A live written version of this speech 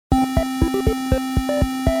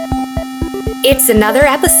It's another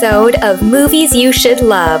episode of Movies You Should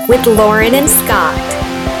Love with Lauren and Scott.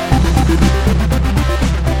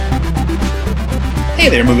 Hey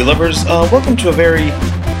there, movie lovers. Welcome to a very,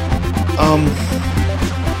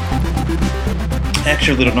 I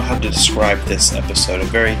actually really don't know how to describe this episode.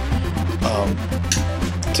 It's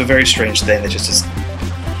a very strange thing that just is...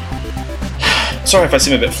 Sorry if I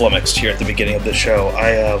seem a bit flummoxed here at the beginning of the show.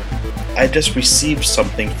 I just received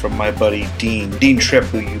something from my buddy Dean Tripp,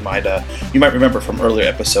 who you might remember from earlier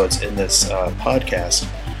episodes in this podcast.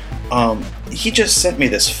 He just sent me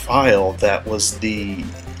this file that was it's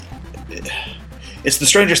the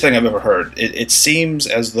strangest thing I've ever heard. It seems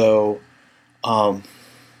as though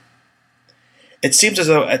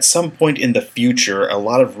at some point in the future a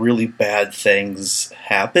lot of really bad things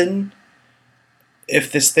happen.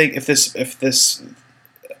 If this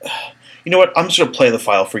you know what? I'm just gonna play the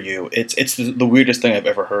file for you. It's the weirdest thing I've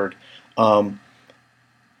ever heard.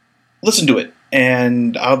 Listen to it,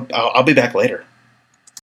 and I'll be back later.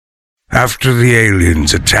 After the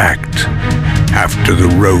aliens attacked, after the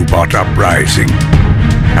robot uprising,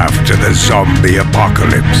 after the zombie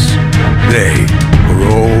apocalypse, they are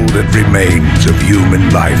all that remains of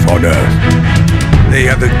human life on Earth. They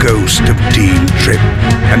are the ghost of Dean Tripp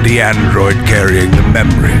and the android carrying the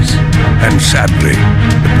memories, and sadly,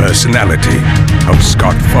 the personality of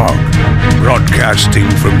Scott Fogg, broadcasting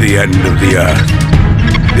from the end of the Earth.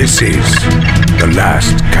 This is The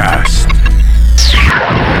Last Cast.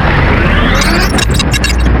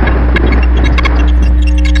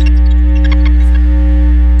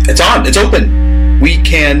 It's on. It's open. We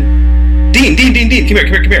can... Dean, come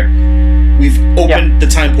here. We've opened the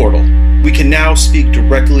time portal. We can now speak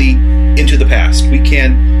directly into the past. We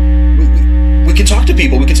can talk to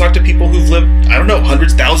people. We can talk to people who've lived, I don't know,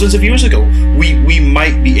 hundreds, thousands of years ago. We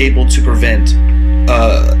might be able to prevent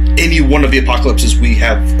any one of the apocalypses we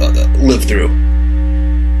have lived through.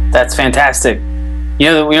 That's fantastic.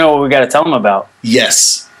 You know what we got to tell them about?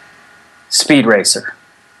 Yes. Speed Racer.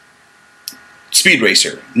 Speed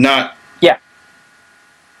Racer, not... Yeah.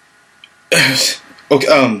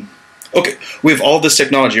 Okay, we have all this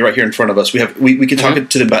technology right here in front of us. We can talk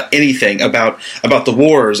to them about anything, about the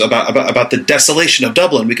wars, about the desolation of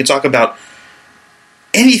Dublin. We can talk about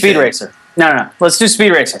anything. Speed Racer. No. Let's do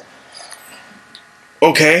Speed Racer.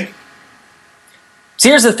 Okay. So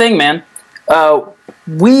here's the thing, man.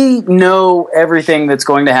 We know everything that's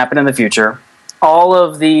going to happen in the future. All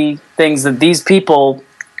of the things that these people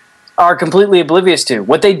are completely oblivious to.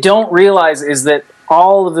 What they don't realize is that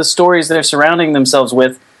all of the stories they're surrounding themselves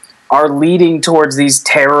with are leading towards these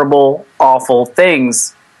terrible, awful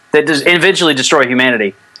things that eventually destroy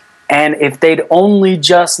humanity. And if they'd only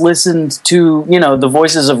just listened to, the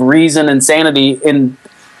voices of reason and sanity in,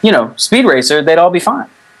 Speed Racer, they'd all be fine.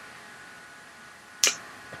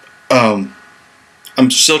 I'm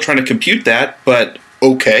still trying to compute that, but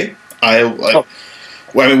okay. If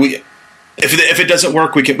it doesn't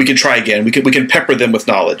work, we can try again. We can pepper them with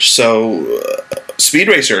knowledge. So, Speed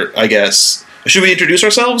Racer, I guess. Should we introduce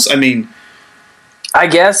ourselves? I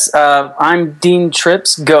guess I'm Dean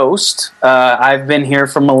Tripp's ghost. I've been here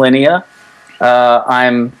for millennia.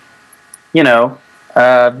 I'm, been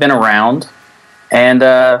around, and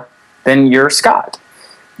then you're Scott.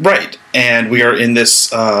 Right, and we are in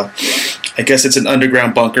this. I guess it's an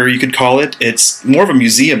underground bunker. You could call it. It's more of a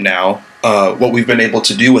museum now. What we've been able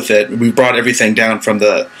to do with it, we brought everything down from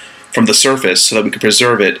the surface so that we could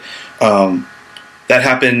preserve it. That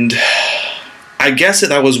happened. I guess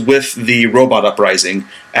that was with the robot uprising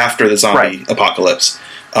after the zombie apocalypse.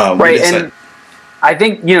 Right, and I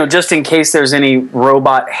think, just in case there's any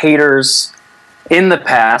robot haters in the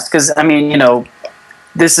past, because,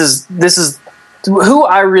 this is who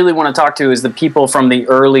I really want to talk to is the people from the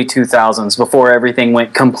early 2000s before everything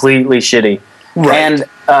went completely shitty. Right.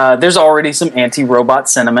 And there's already some anti-robot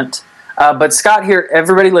sentiment. But Scott here,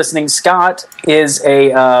 everybody listening, Scott is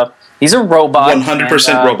he's a robot.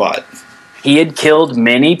 100% robot. He had killed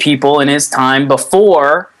many people in his time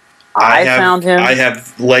before I found him. I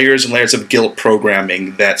have layers and layers of guilt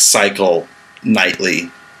programming that cycle nightly.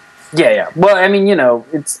 Yeah. Well,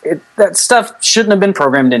 that stuff shouldn't have been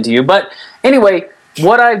programmed into you. But anyway,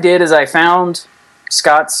 what I did is I found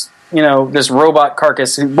Scott's, this robot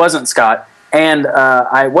carcass. It wasn't Scott. And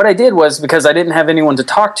what I did was, because I didn't have anyone to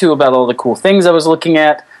talk to about all the cool things I was looking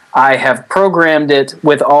at, I have programmed it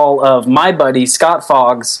with all of my buddy Scott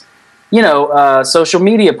Fogg's social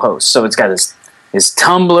media posts. So it's got his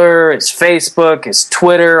Tumblr, his Facebook, his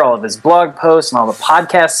Twitter, all of his blog posts, and all the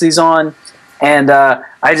podcasts he's on. And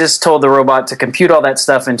I just told the robot to compute all that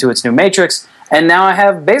stuff into its new matrix. And now I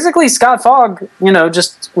have basically Scott Fogg,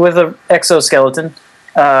 just with an exoskeleton.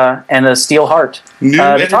 and a steel heart New to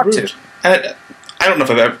and talk to. improved. I don't know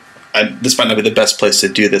if I've ever. This might not be the best place to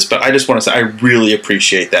do this, but I just want to say I really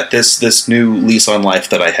appreciate that. This new lease on life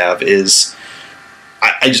that I have is.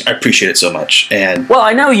 I appreciate it so much, and Well,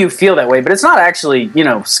 I know you feel that way, but it's not actually,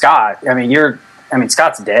 Scott. I mean,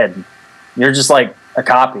 Scott's dead. You're just like a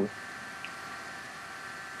copy.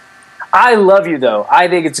 I love you, though. I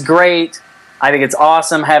think it's great. I think it's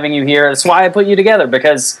awesome having you here. That's why I put you together,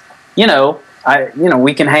 because, we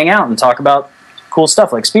can hang out and talk about cool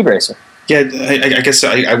stuff like Speed Racer. yeah, I guess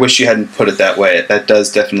I wish you hadn't put it that way. That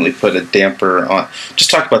does definitely put a damper on. Just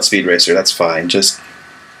talk about Speed Racer. That's fine. Just.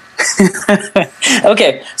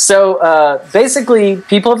 Okay, so basically,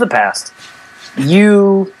 people of the past,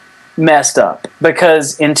 you messed up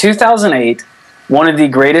because in 2008, one of the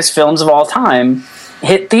greatest films of all time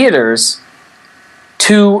hit theaters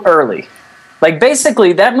too early. Like,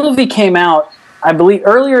 basically, that movie came out, I believe,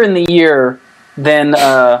 earlier in the year than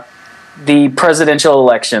the presidential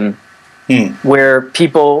election, where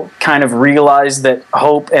people kind of realized that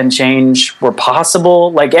hope and change were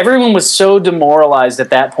possible. Like, everyone was so demoralized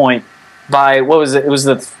at that point by, what was it? It was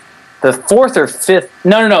the fourth or fifth.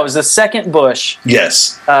 No, it was the second Bush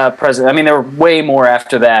Yes. president. I mean, there were way more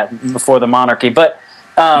after that, before the monarchy. But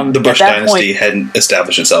The Bush at that dynasty point, hadn't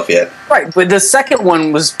established itself yet. right, but the second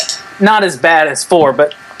one was not as bad as 4,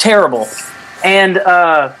 but terrible. And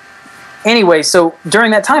anyway, so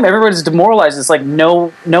during that time, everybody's demoralized. It's like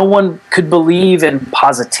no one could believe in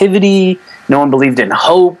positivity. No one believed in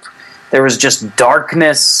hope. There was just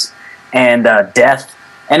darkness and death.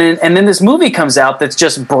 And then this movie comes out that's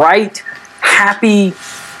just bright, happy,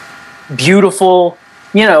 beautiful,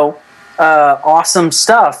 awesome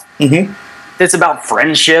stuff. Mm-hmm. It's about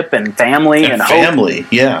friendship and family and hope. Family,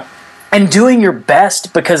 yeah. And doing your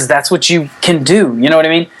best because that's what you can do. You know what I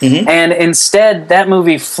mean? Mm-hmm. And instead, that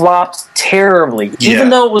movie flopped terribly. Yeah. Even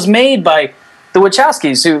though it was made by the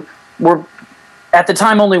Wachowskis, who were, at the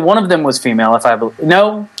time, only one of them was female, if I believe.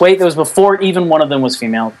 No, wait, it was before even one of them was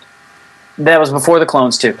female. That was before the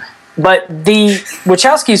clones, too. But the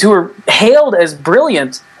Wachowskis, who were hailed as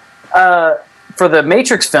brilliant for the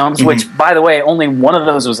Matrix films, which, by the way, only one of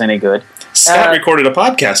those was any good. Scott recorded a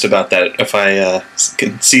podcast about that, if I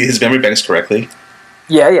can see his memory banks correctly.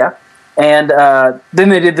 Yeah. And then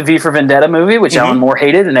they did the V for Vendetta movie, which Alan Moore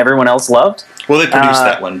hated and everyone else loved. Well, they produced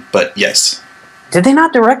that one, but yes. Did they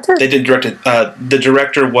not direct it? They did direct it. The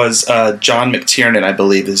director was John McTiernan, I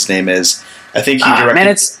believe his name is. I think he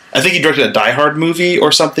directed. I think he directed a Die Hard movie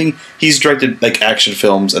or something. He's directed like action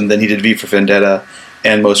films, and then he did V for Vendetta,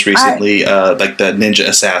 and most recently like the Ninja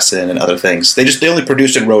Assassin and other things. They only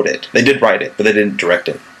produced and wrote it. They did write it, but they didn't direct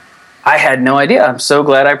it. I had no idea. I'm so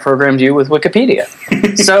glad I programmed you with Wikipedia.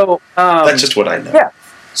 So that's just what I know. Yeah.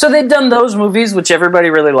 So they'd done those movies, which everybody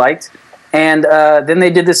really liked. And then they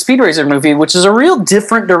did the Speed Racer movie, which is a real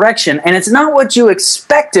different direction. And it's not what you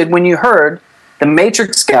expected when you heard the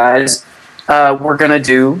Matrix guys were going to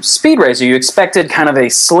do Speed Racer. You expected kind of a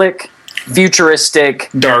slick, futuristic,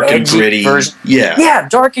 dark and gritty version. Yeah,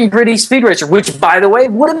 dark and gritty Speed Racer, which, by the way,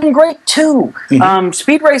 would have been great too.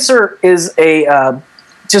 Speed Racer is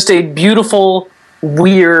just a beautiful,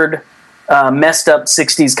 weird, messed up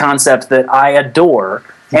 60s concept that I adore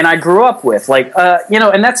and I grew up with. Like,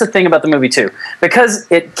 and that's the thing about the movie too. Because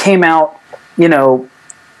it came out,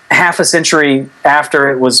 half a century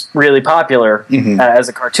after it was really popular as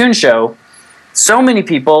a cartoon show, so many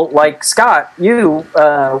people, like Scott, you,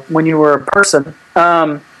 when you were a person,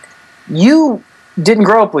 you didn't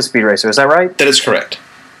grow up with Speed Racer, is that right? That is correct.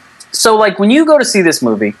 So, like, when you go to see this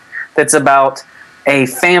movie that's about a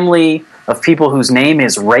family of people whose name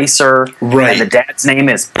is Racer, right, and the dad's name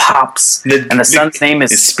is Pops, and the son's name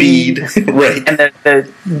is Speed, right,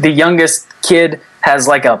 and the youngest kid has,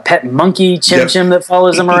 like, a pet monkey, Chim Chim, that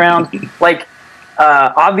follows him around. Like,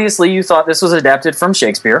 obviously you thought this was adapted from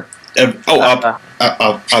Shakespeare.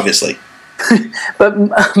 Obviously.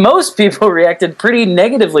 But most people reacted pretty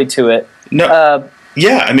negatively to it. No.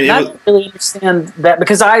 Yeah, I mean, I don't really understand that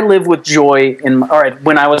because I live with joy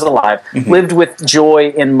when I was alive, lived with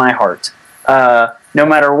joy in my heart. No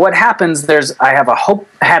matter what happens, I have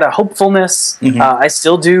had a hopefulness. I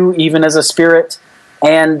still do, even as a spirit,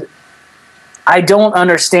 and I don't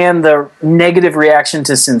understand the negative reaction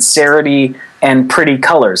to sincerity and pretty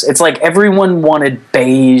colors. It's like everyone wanted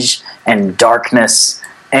beige and darkness.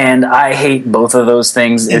 And I hate both of those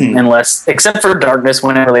things, except for darkness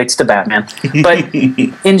when it relates to Batman. But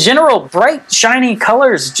in general, bright, shiny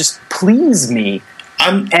colors just please me.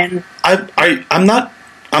 I'm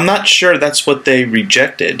not sure that's what they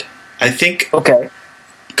rejected. I think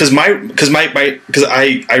because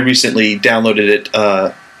I recently downloaded it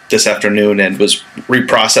this afternoon and was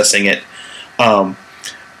reprocessing it.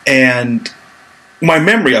 And my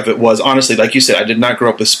memory of it was, honestly, like you said, I did not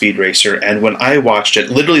grow up with Speed Racer, and when I watched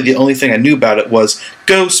it, literally the only thing I knew about it was,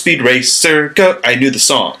 go Speed Racer, go! I knew the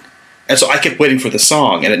song. And so I kept waiting for the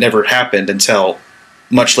song, and it never happened until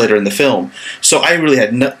much later in the film. So I really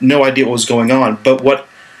had no idea what was going on, but what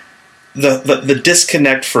the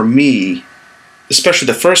disconnect for me, especially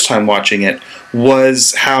the first time watching it,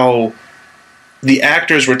 was how the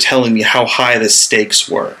actors were telling me how high the stakes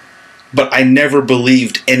were. But I never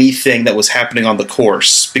believed anything that was happening on the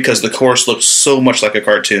course, because the course looked so much like a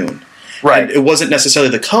cartoon. Right. And it wasn't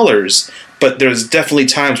necessarily the colors, but there's definitely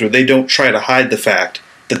times where they don't try to hide the fact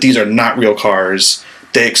that these are not real cars.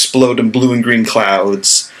 They explode in blue and green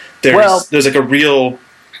clouds. There's like a real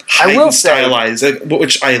heightened stylized,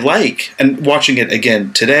 which I like. And watching it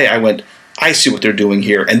again today, I went, I see what they're doing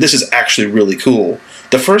here, and this is actually really cool.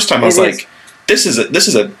 The first time I was like, this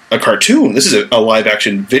is a cartoon. This is a live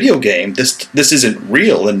action video game. This isn't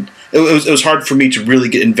real, and it was hard for me to really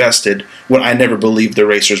get invested when I never believed the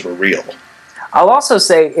racers were real. I'll also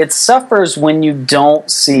say it suffers when you don't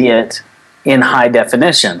see it in high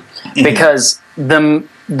definition, because the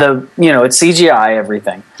it's CGI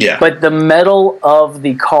everything. Yeah. But the metal of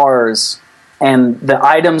the cars and the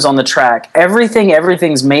items on the track,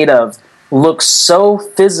 everything's made of, looks so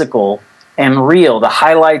physical and real. The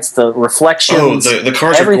highlights, the reflections. Oh, the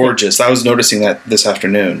cars are gorgeous. I was noticing that this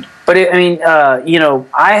afternoon. But I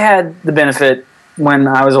had the benefit when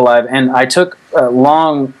I was alive, and I took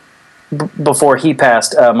long before he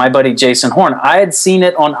passed, my buddy Jason Horn. I had seen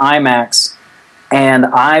it on IMAX, and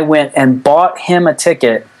I went and bought him a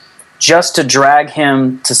ticket just to drag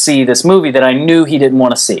him to see this movie that I knew he didn't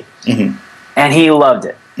want to see. Mm-hmm. And he loved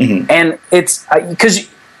it. Mm-hmm. And it's because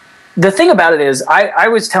the thing about it is, I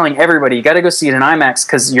was telling everybody, you got to go see it in IMAX,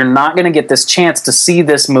 because you're not going to get this chance to see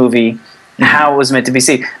this movie how it was meant to be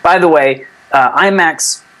seen. By the way,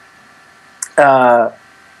 IMAX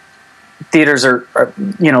theaters are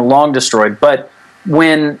long destroyed, but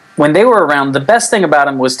when they were around, the best thing about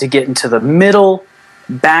them was to get into the middle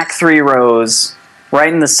back 3 rows,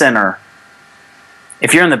 right in the center.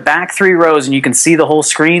 If you're in the back 3 rows and you can see the whole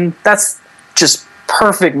screen, that's just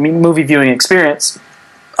perfect movie viewing experience.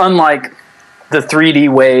 Unlike the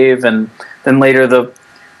 3D wave and then later the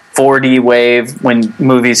 4D wave when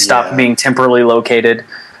movies stopped being temporally located.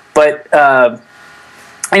 But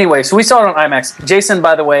anyway, so we saw it on IMAX. Jason,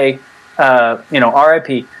 by the way,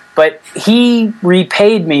 RIP, but he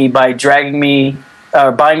repaid me by buying me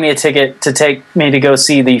a ticket to take me to go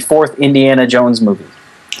see the 4th Indiana Jones movie.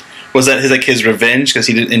 Was that his revenge because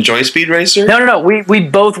he didn't enjoy Speed Racer? No. We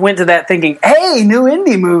both went to that thinking, hey, new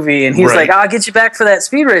indie movie. And he's like, I'll get you back for that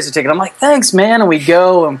Speed Racer ticket. I'm like, thanks, man. And we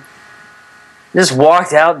go and just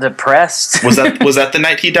walked out depressed. Was that the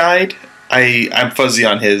night he died? I'm fuzzy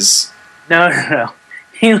on his... No.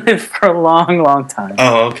 He lived for a long, long time.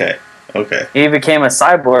 Oh, okay. He became a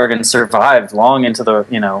cyborg and survived long into the,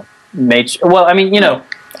 major... Well, I mean, he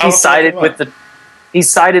sided with the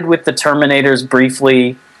Terminators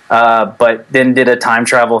briefly, but then did a time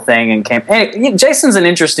travel thing and came... Hey, Jason's an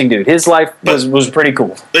interesting dude. His life was pretty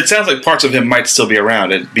cool. It sounds like parts of him might still be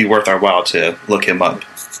around. It'd be worth our while to look him up.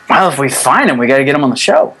 Well, if we find him, we got to get him on the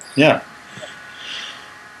show. Yeah.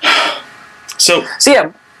 So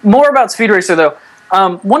yeah, more about Speed Racer, though.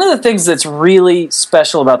 One of the things that's really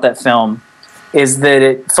special about that film is that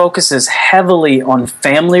it focuses heavily on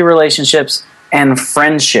family relationships and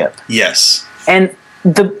friendship. Yes. And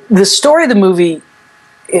the story of the movie,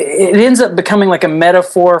 it ends up becoming like a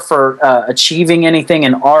metaphor for achieving anything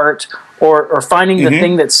in art or finding the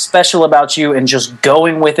thing that's special about you and just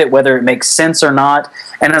going with it, whether it makes sense or not.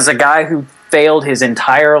 And as a guy who failed his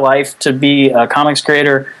entire life to be a comics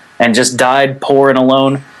creator and just died poor and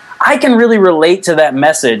alone, I can really relate to that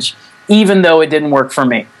message, even though it didn't work for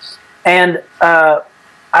me. And I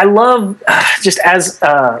love, just as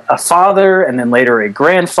a father and then later a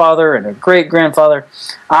grandfather and a great-grandfather,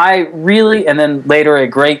 and then later a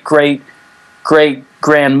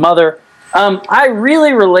great-great-great-grandmother, I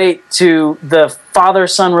really relate to the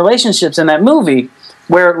father-son relationships in that movie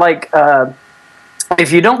where,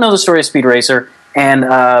 if you don't know the story of Speed Racer, and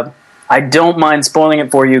I don't mind spoiling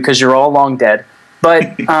it for you because you're all long dead,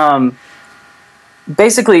 but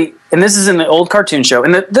basically, and this is in the old cartoon show,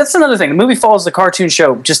 and that's another thing. The movie follows the cartoon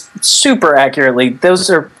show just super accurately.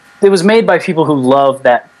 It was made by people who love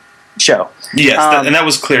that show. Yes, and that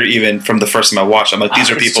was clear even from the first time I watched. I'm like,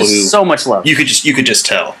 these are people who so much love. You could just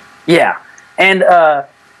tell. Yeah, and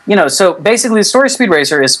so basically, the story of Speed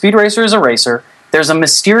Racer is a racer. There's a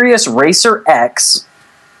mysterious Racer X,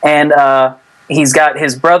 and he's got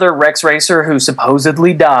his brother Rex Racer, who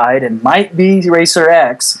supposedly died and might be Racer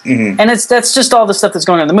X, and that's just all the stuff that's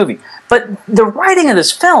going on in the movie. But the writing of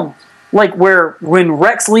this film, like when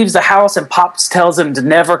Rex leaves the house and Pops tells him to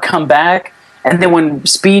never come back, and then when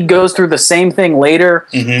Speed goes through the same thing later,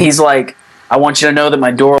 he's like, I want you to know that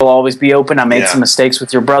my door will always be open. I made some mistakes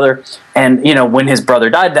with your brother. And, when his brother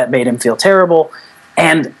died, that made him feel terrible.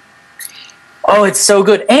 And, it's so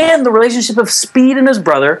good. And the relationship of Speed and his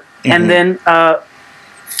brother, and then of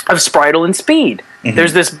Spritle and Speed.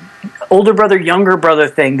 There's this older brother, younger brother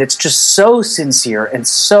thing that's just so sincere and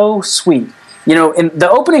so sweet. In the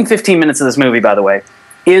opening 15 minutes of this movie, by the way,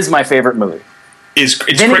 is my favorite movie. It's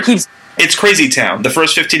Crazy Town. The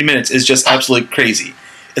first 15 minutes is just absolutely crazy.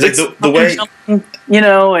 It's like the way,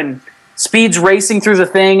 and Speed's racing through the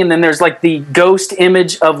thing, and then there's like the ghost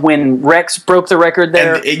image of when Rex broke the record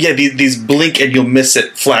there. And, these blink and you'll miss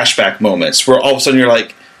it flashback moments where all of a sudden you're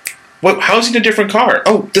like, "What? How is he in a different car?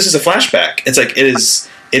 Oh, this is a flashback." It's like it is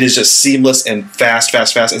just seamless and fast.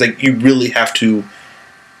 It's like you really have to.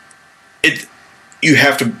 You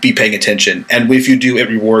have to be paying attention, and if you do, it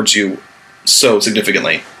rewards you so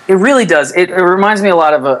significantly. It really does. It reminds me a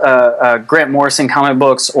lot of Grant Morrison comic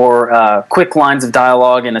books or quick lines of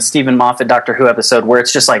dialogue in a Stephen Moffat Doctor Who episode where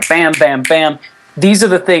it's just like bam, bam, bam. These are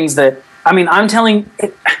the things that,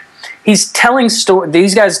 he's telling stories.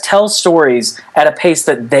 These guys tell stories at a pace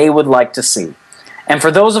that they would like to see. And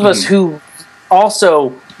for those of us who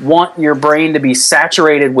also want your brain to be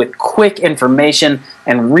saturated with quick information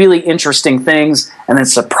and really interesting things and then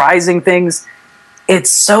surprising things,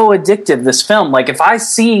 it's so addictive, this film. Like, if I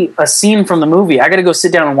see a scene from the movie, I got to go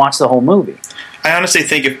sit down and watch the whole movie. I honestly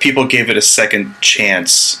think if people gave it a second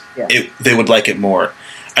chance, they would like it more.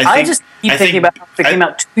 I just keep thinking about if it came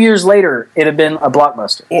out 2 years later, it'd have been a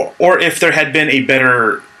blockbuster. Or if there had been a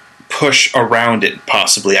better push around it,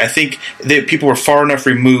 possibly. I think that people were far enough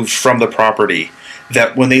removed from the property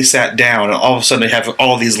that when they sat down and all of a sudden they have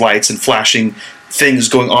all these lights and flashing things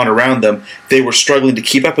going on around them, they were struggling to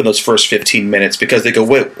keep up in those first 15 minutes because they go,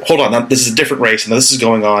 wait, hold on, now, this is a different race and this is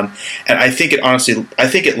going on. And I think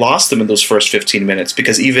it lost them in those first 15 minutes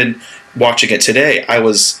because even watching it today,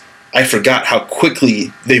 I forgot how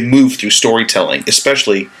quickly they move through storytelling,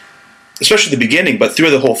 especially the beginning, but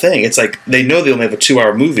through the whole thing. It's like they know they only have a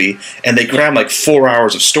 2-hour movie and they cram like 4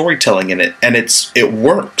 hours of storytelling in it, and it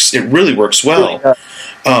works. It really works well.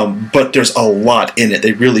 But there's a lot in it.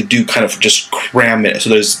 They really do kind of just cram it. So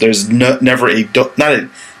there's never not a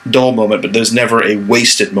dull moment, but there's never a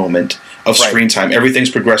wasted moment of screen time.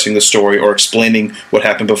 Everything's progressing the story or explaining what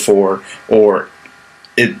happened before, or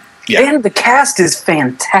it. Yeah. And the cast is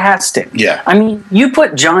fantastic. Yeah. I mean, you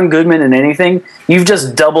put John Goodman in anything, you've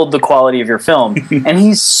just doubled the quality of your film. And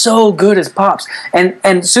he's so good as Pops.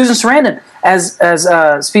 And Susan Sarandon as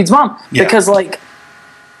Speed's mom. Yeah. Because like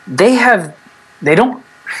they have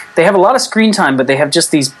a lot of screen time, but they have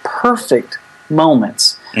just these perfect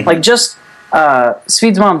moments. Like just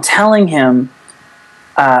Speed's mom telling him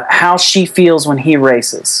how she feels when he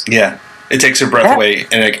races. Yeah. It takes her breath away,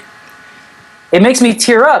 and it makes me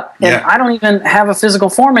tear up, and I don't even have a physical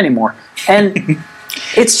form anymore. And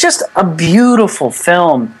it's just a beautiful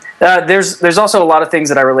film. There's also a lot of things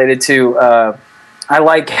that I related to. I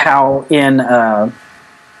like how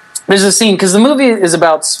there's a scene, because the movie is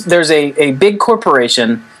about, there's a big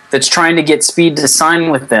corporation that's trying to get Speed to sign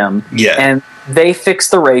with them. Yeah. And they fix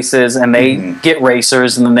the races, and they get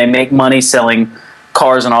racers, and then they make money selling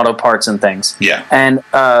cars and auto parts and things. Yeah. And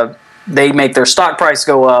they make their stock price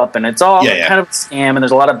go up, and it's all kind of a scam. And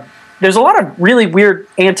there's a lot of really weird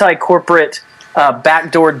anti-corporate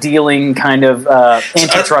backdoor dealing kind of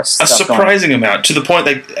antitrust stuff. A surprising amount, to the point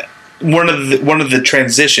that one of the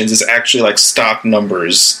transitions is actually like stock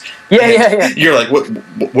numbers. Yeah. You're like,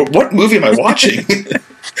 what movie am I watching?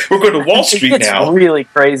 We're going to Wall Street now. It's really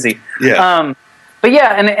crazy. Yeah. But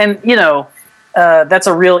yeah, and that's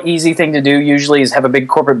a real easy thing to do usually, is have a big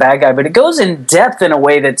corporate bad guy, but it goes in depth in a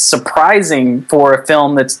way that's surprising for a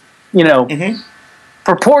film that's,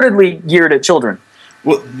 purportedly geared at children.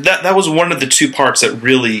 Well, that was one of the two parts that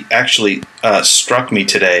really actually struck me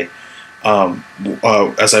today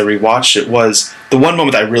as I rewatched it. Was the one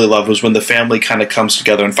moment I really loved was when the family kind of comes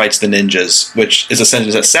together and fights the ninjas, which is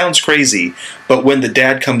essentially, that sounds crazy, but when the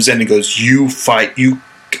dad comes in and goes, you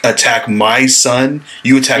attack my son,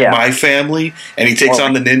 you attack my family, and he takes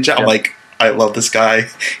on the ninja. I'm like, I love this guy.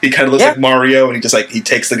 He kind of looks like Mario, and he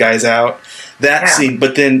takes the guys out. That scene,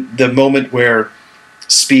 but then the moment where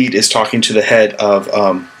Speed is talking to the head of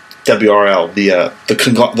WRL,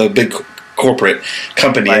 the big corporate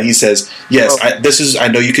company, and he says, "Yes, I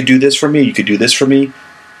know you could do this for me. You could do this for me.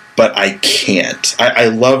 but I can't. I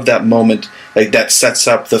love that moment. Like, that sets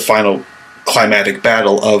up the final climatic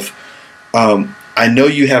battle of, I know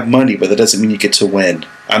you have money, but that doesn't mean you get to win.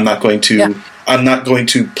 I'm not going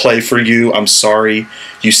to play for you. I'm sorry.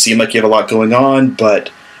 You seem like you have a lot going on,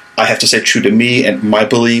 but I have to stay true to me and my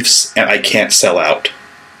beliefs, and I can't sell out.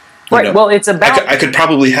 Right. You know, well, it's about... I could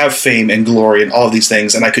probably have fame and glory and all of these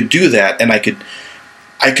things, and I could do that, and I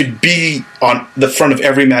could be on the front of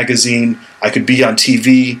every magazine. I could be on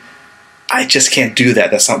TV. I just can't do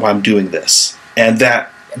that. That's not why I'm doing this. And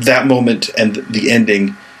that moment and the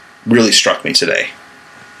ending really struck me today.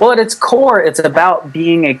 Well, at its core, it's about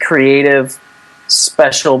being a creative,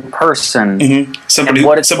 special person. Mm-hmm. Somebody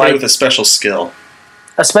with a special skill.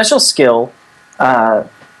 A special skill, and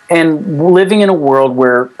living in a world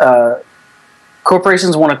where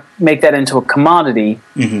corporations want to make that into a commodity,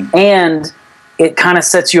 mm-hmm. and it kind of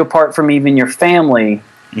sets you apart from even your family,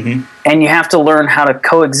 mm-hmm. and you have to learn how to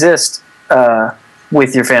coexist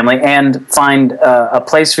with your family and find a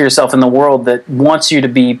place for yourself in the world that wants you to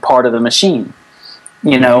be part of the machine.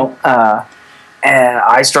 You know, and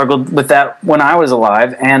I struggled with that when I was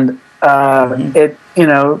alive, and mm-hmm. it, you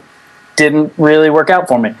know, didn't really work out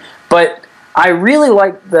for me. But I really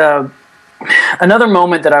liked another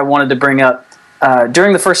moment that I wanted to bring up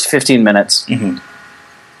during the first 15 minutes. Mm-hmm.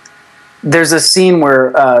 There's a scene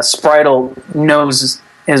where Spritle knows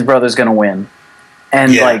his brother's going to win,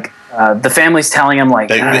 and the family's telling him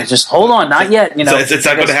just hold on, not yet. You know, it's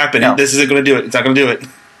not going to happen. No. This isn't going to do it. It's not going to do it.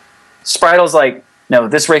 Spritle's like, no,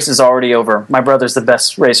 this race is already over. My brother's the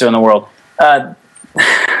best racer in the world.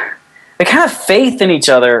 They kind of faith in each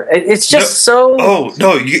other. It's just you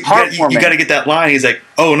got to get that line. He's like,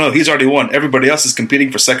 oh no, he's already won. Everybody else is competing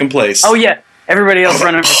for second place. Oh yeah, everybody else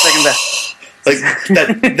running for second best. Like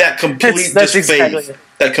that complete that's exactly faith.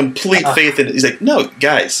 That complete faith in it. He's like, no,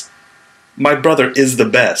 guys, my brother is the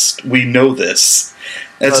best. We know this.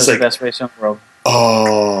 And it's just like the best racer in the world.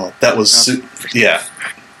 Oh, that was yeah.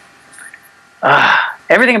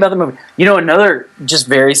 Everything about the movie. You know, another just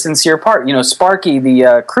very sincere part. You know, Sparky,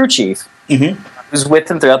 the crew chief, mm-hmm. who's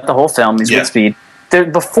with him throughout the whole film. He's with Speed.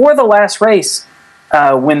 Before the last race,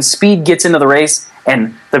 when Speed gets into the race,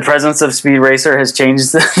 and the presence of Speed Racer has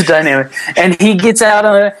changed the dynamic, and he gets out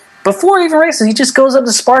on it before he even races, he just goes up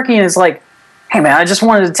to Sparky and is like, "Hey man, I just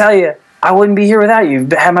wanted to tell you, I wouldn't be here without you.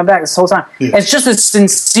 You've had my back this whole time." Yeah. And it's just a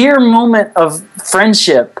sincere moment of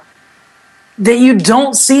friendship that you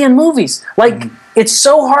don't see in movies. Like, mm-hmm. It's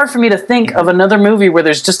so hard for me to think of another movie where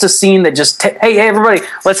there's just a scene that just, hey, everybody,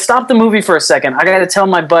 let's stop the movie for a second. I got to tell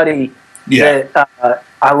my buddy that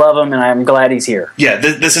I love him and I'm glad he's here. Yeah,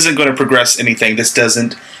 this isn't going to progress anything. It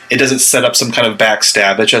doesn't set up some kind of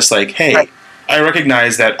backstab. It's just like, hey, right. I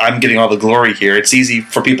recognize that I'm getting all the glory here. It's easy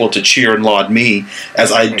for people to cheer and laud me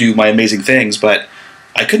as I do my amazing things, but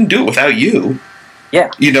I couldn't do it without you.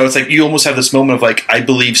 Yeah. You know, it's like you almost have this moment of like, I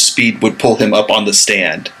believe Speed would pull him up on the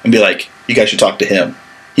stand and be like, you guys should talk to him.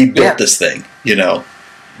 He built this thing, you know.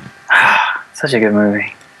 Such a good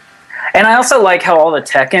movie. And I also like how all the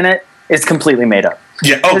tech in it is completely made up.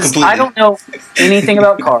 Yeah, completely. I don't know anything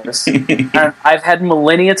about cars. I've had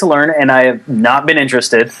millennia to learn, and I have not been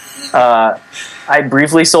interested. I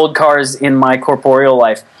briefly sold cars in my corporeal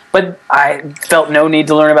life, but I felt no need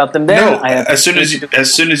to learn about them then. No, as soon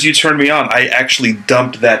as you turned me on, I actually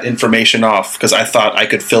dumped that information off because I thought I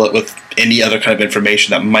could fill it with any other kind of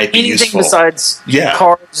information that might be useful. Anything besides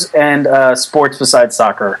cars and sports besides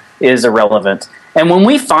soccer is irrelevant. And when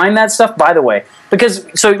we find that stuff, by the way, because,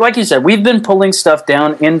 so like you said, we've been pulling stuff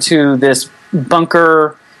down into this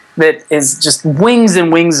bunker that is just wings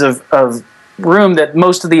and wings of room that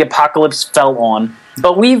most of the apocalypse fell on.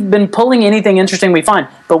 But we've been pulling anything interesting we find.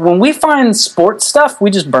 But when we find sports stuff,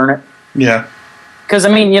 we just burn it. Yeah. Because,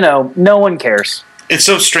 I mean, you know, no one cares. It's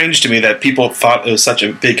so strange to me that people thought it was such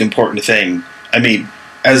a big, important thing. I mean,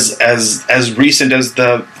 as recent as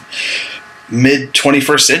the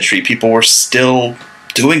mid-21st century, people were still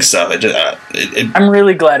doing stuff. I'm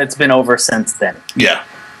really glad it's been over since then. Yeah.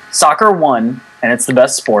 Soccer won, and it's the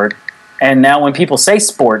best sport. And now when people say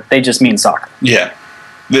sport, they just mean soccer. Yeah.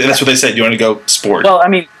 That's what they said. You want to go sport. Well, I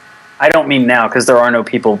mean, I don't mean now because there are no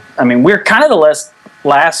people. I mean, we're kind of the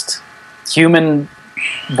last human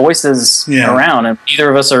voices around, and neither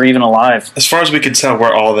of us are even alive. As far as we can tell,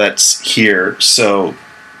 we're all that's here. So,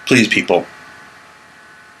 please, people,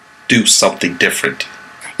 do something different.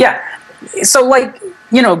 Yeah. So, like,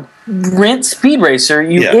 you know, rent Speed Racer,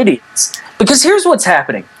 you idiots. Because here's what's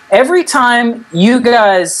happening. Every time you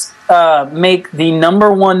guys make the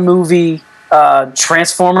 #1 movie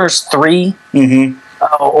Transformers 3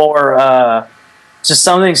 or just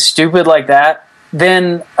something stupid like that,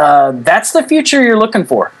 then that's the future you're looking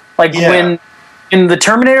for. Like when the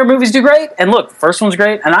Terminator movies do great, and look, the first one's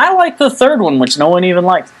great, and I like the third one, which no one even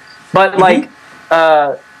liked. But like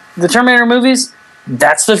the Terminator movies,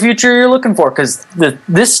 that's the future you're looking for, because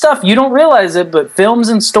this stuff, you don't realize it, but films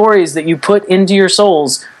and stories that you put into your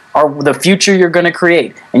souls are the future you're going to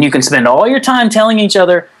create. And you can spend all your time telling each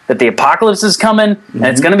other that the apocalypse is coming, and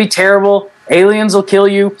it's going to be terrible, aliens will kill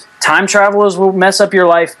you, time travelers will mess up your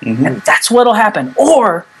life, and that's what'll happen.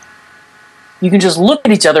 Or you can just look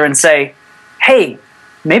at each other and say, hey,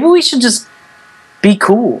 maybe we should just be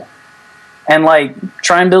cool and like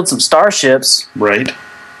try and build some starships. Right.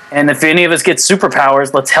 And if any of us get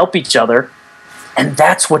superpowers, let's help each other. And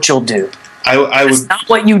that's what you'll do. It's not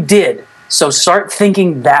what you did. So start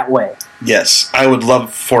thinking that way. Yes. I would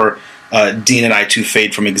love for Dean and I to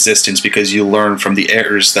fade from existence because you learn from the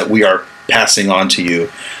errors that we are passing on to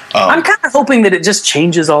you. I'm kind of hoping that it just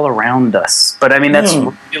changes all around us. But I mean, that's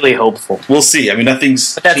really hopeful. We'll see. I mean,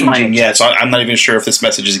 nothing's changing yet, so I'm not even sure if this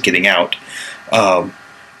message is getting out.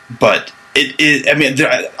 But I mean,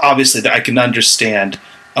 obviously, I can understand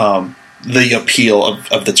the appeal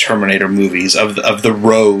of the Terminator movies, of The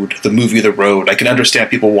Road, the movie The Road. I can understand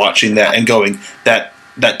people watching that and going, that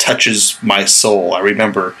touches my soul. I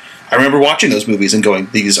remember watching those movies and going,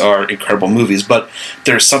 these are incredible movies, but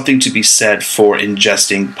there's something to be said for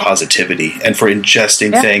ingesting positivity and for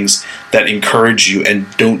ingesting things that encourage you and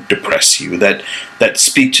don't depress you, that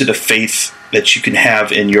speak to the faith that you can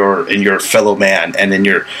have in your fellow man and in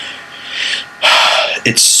your...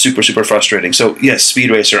 It's super, super frustrating. So yes, Speed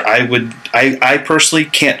Racer, I personally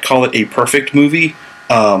can't call it a perfect movie,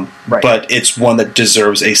 but it's one that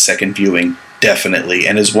deserves a second viewing, definitely,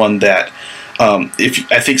 and is one that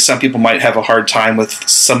I think some people might have a hard time with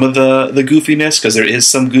some of the goofiness, because there is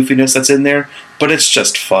some goofiness that's in there, but it's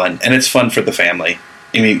just fun, and it's fun for the family.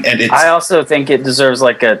 I mean, and I also think it deserves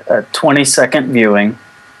like a 20-second viewing.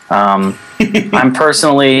 I'm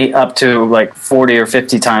personally up to like 40 or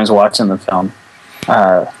 50 times watching the film.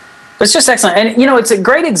 It's just excellent, and you know, it's a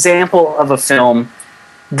great example of a film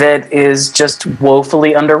that is just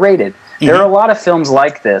woefully underrated. There are a lot of films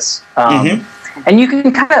like this. And you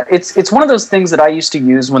can kind of, it's one of those things that I used to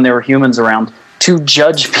use when there were humans around to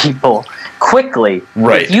judge people quickly.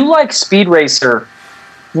 Right. If you like Speed Racer,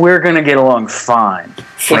 we're going to get along fine.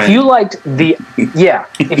 Friend. If you liked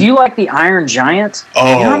if you like the Iron Giant, you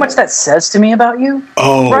know how much that says to me about you?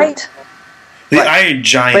 Right? The Iron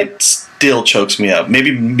Giant still chokes me up.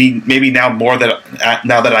 Maybe now more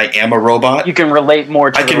now that I am a robot. You can relate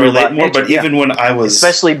more to I can relate more, but even when I was...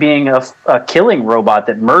 Especially being a killing robot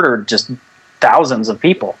that murdered just thousands of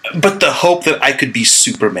people. But the hope that I could be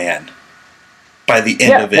Superman by the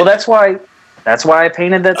end of it. Well, that's why I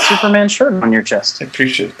painted that Superman shirt on your chest. I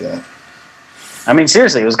appreciate that. I mean,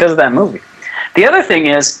 seriously, it was because of that movie. The other thing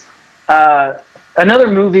is, another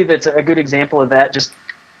movie that's a good example of that, just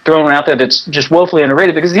throwing out there, that's just woefully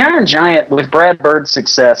underrated, because The Iron Giant, with Brad Bird's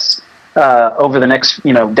success over the next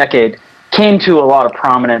decade, came to a lot of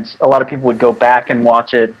prominence. A lot of people would go back and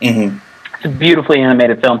watch it. It's a beautifully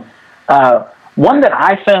animated film. One that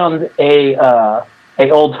I found a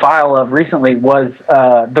old file of recently was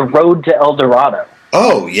The Road to El Dorado.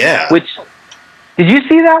 Oh, yeah. Did you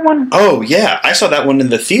see that one? Oh, yeah. I saw that one in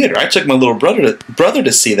the theater. I took my little brother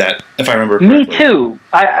to see that, if I remember correctly. Me too.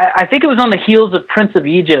 I think it was on the heels of Prince of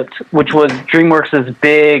Egypt, which was DreamWorks'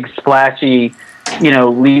 big, splashy,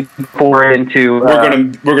 leap forward into... We're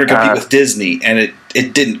gonna compete with Disney, and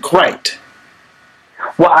it didn't quite.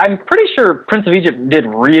 Well, I'm pretty sure Prince of Egypt did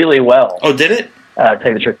really well. Oh, did it? Tell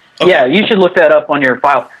you the truth. Okay. Yeah, you should look that up on your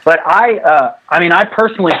file. But I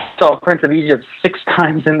personally saw Prince of Egypt 6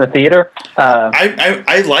 times in the theater.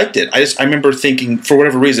 I liked it. I remember thinking, for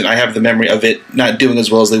whatever reason, I have the memory of it not doing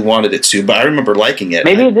as well as they wanted it to, but I remember liking it.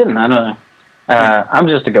 Maybe it didn't. I don't know. I'm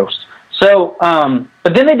just a ghost. So,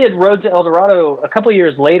 but then they did Road to El Dorado a couple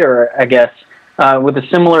years later, I guess, with a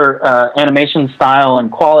similar animation style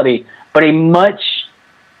and quality, but a much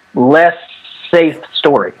less safe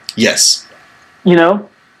story. Yes.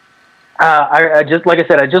 I just, like I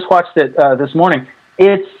said, I just watched it this morning.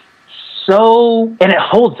 It's and it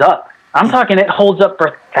holds up. I'm talking, it holds up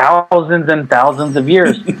for thousands and thousands of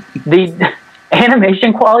years. The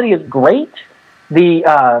animation quality is great.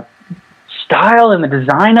 The style and the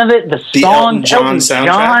design of it, the song, Elton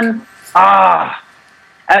John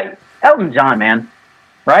soundtrack. Elton John, man,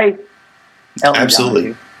 right? Elton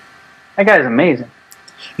Absolutely. John, that guy's amazing.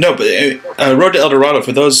 No, but Road to El Dorado,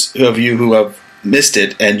 for those of you who have missed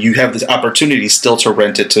it, and you have the opportunity still to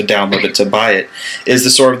rent it, to download it, to buy it, is the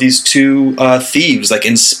story of these two thieves, like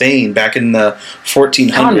in Spain, back in the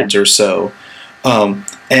 1400s or so.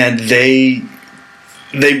 And they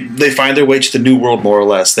they find their way to the New World more or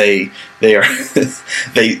less. They are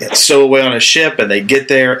they stow away on a ship and they get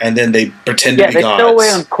there and then they pretend to be gods. Yeah, they stow away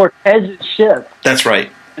on Cortez's ship. That's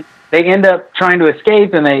right. They end up trying to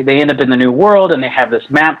escape and they end up in the New World and they have this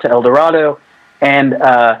map to El Dorado and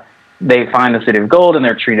they find the City of Gold and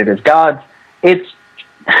they're treated as gods. And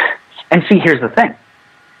see, here's the thing: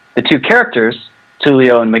 the two characters,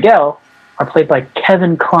 Tulio and Miguel, are played by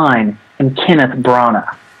Kevin Kline and Kenneth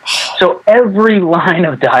Branagh. So every line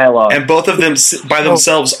of dialogue, and both of them by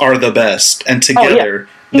themselves are the best, and together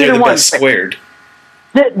they're the best squared.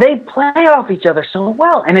 They play off each other so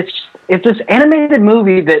well, and it's this animated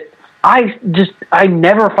movie that I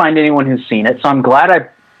never find anyone who's seen it. So I'm glad I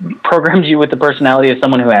programmed you with the personality of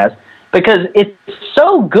someone who has, because it's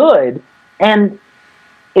so good and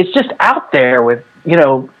it's just out there with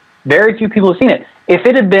very few people have seen it. If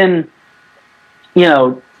it had been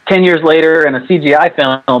 10 years later in a CGI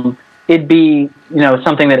film, it'd be,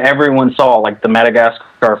 something that everyone saw, like the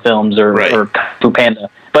Madagascar films or Kung Fu Panda.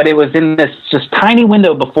 But it was in this just tiny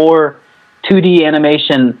window before 2D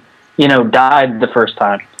animation, died the first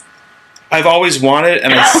time. I've always wanted,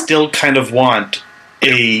 and I still kind of want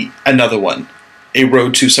another one, a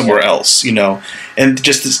Road to Somewhere Else, and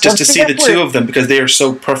just to see the two of them, because they are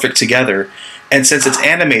so perfect together. And since it's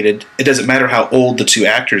animated, it doesn't matter how old the two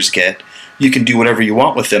actors get. You can do whatever you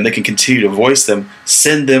want with them. They can continue to voice them,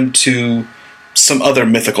 send them to some other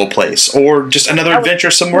mythical place, or just another adventure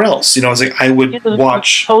somewhere else. I would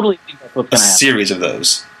watch a series of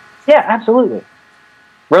those. Yeah, absolutely.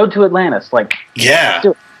 Road to Atlantis, yeah.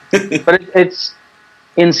 But it's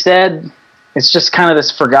just kind of this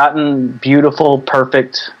forgotten, beautiful,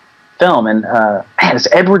 perfect film. And it's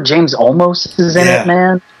Edward James Olmos is in it,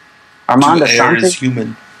 man. Armand Assante is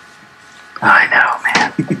human. I know,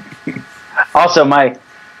 man. Also, my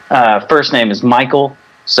first name is Michael,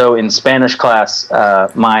 so in Spanish class,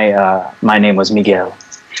 my name was Miguel.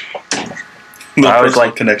 I always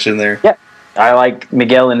like connection there. Yeah, I like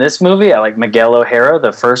Miguel in this movie. I like Miguel O'Hara,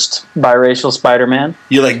 the first biracial Spider-Man.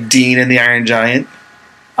 You like Dean in The Iron Giant?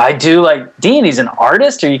 I do like Dean. He's an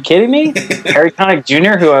artist. Are you kidding me? Harry Connick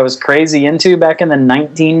Jr., who I was crazy into back in the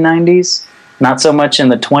 1990s. Not so much in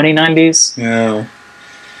the 2090s. No.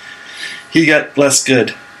 He got less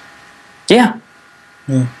good. Yeah.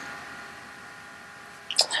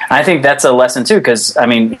 I think that's a lesson too, because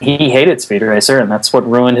he hated Speed Racer, and that's what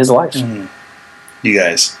ruined his life. You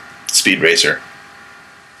guys, Speed Racer.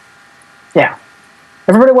 Yeah,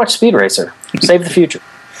 everybody watch Speed Racer. Save the future.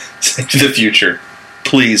 Save the future,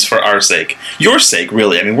 please, for our sake, your sake,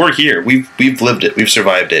 really. We're here. We've lived it. We've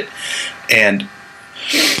survived it, and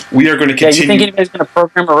we are going to continue. Yeah, you think anybody's going to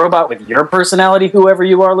program a robot with your personality? Whoever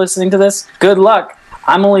you are listening to this, good luck.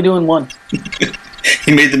 I'm only doing one. He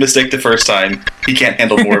made the mistake the first time. He can't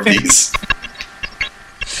handle more of these.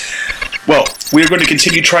 Well, we are going to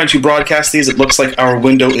continue trying to broadcast these. It looks like our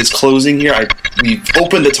window is closing here. We've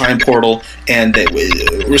opened the time portal, and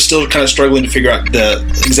we're still kind of struggling to figure out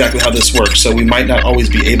exactly how this works. So we might not always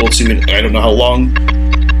be able to. And I don't know how long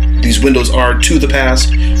these windows are to the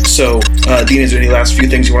past. So, Dean, is there any last few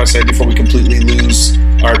things you want to say before we completely lose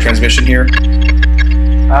our transmission here?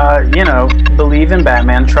 Believe in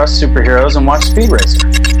Batman, trust superheroes, and watch Speed Racer.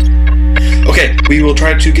 Okay, we will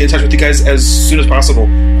try to get in touch with you guys as soon as possible.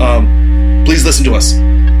 Please listen to us.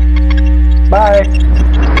 Bye.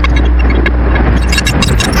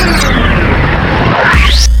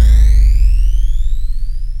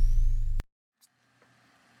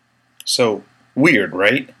 So, weird,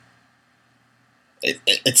 right?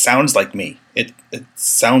 It sounds like me. It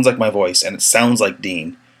sounds like my voice, and it sounds like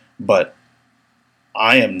Dean, but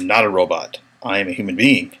I am not a robot. I am a human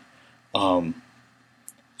being.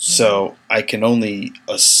 So I can only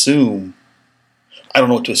assume. I don't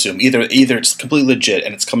know what to assume. Either it's completely legit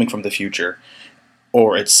and it's coming from the future,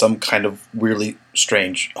 or it's some kind of weirdly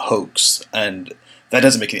strange hoax. And that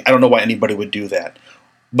doesn't make any. I don't know why anybody would do that.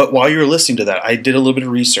 But while you're listening to that, I did a little bit of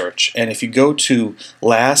research, and if you go to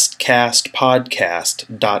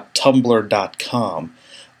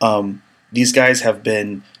lastcastpodcast.tumblr.com, these guys have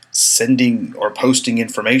been sending or posting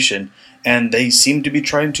information, and they seem to be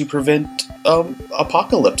trying to prevent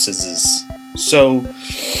apocalypses. So,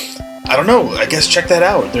 I don't know. I guess check that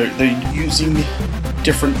out. They're using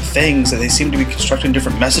different things, and they seem to be constructing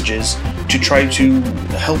different messages to try to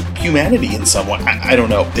help humanity in some way. I don't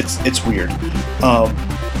know. It's weird.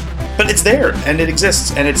 But it's there, and it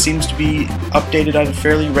exists, and it seems to be updated on a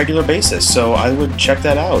fairly regular basis, so I would check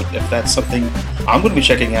that out if that's something I'm going to be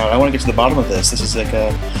checking out. I want to get to the bottom of this. This is like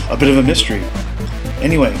a bit of a mystery.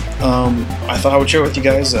 Anyway, I thought I would share with you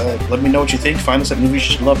guys. Let me know what you think. Find us at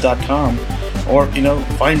moviesyousshouldlove.com, or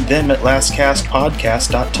find them at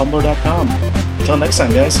lastcastpodcast.tumblr.com. Until next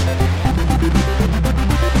time, guys.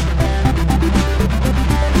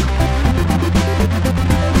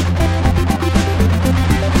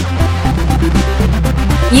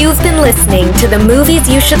 You've been listening to the Movies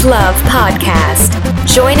You Should Love podcast.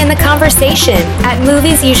 Join in the conversation at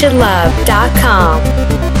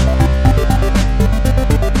moviesyousshouldlove.com.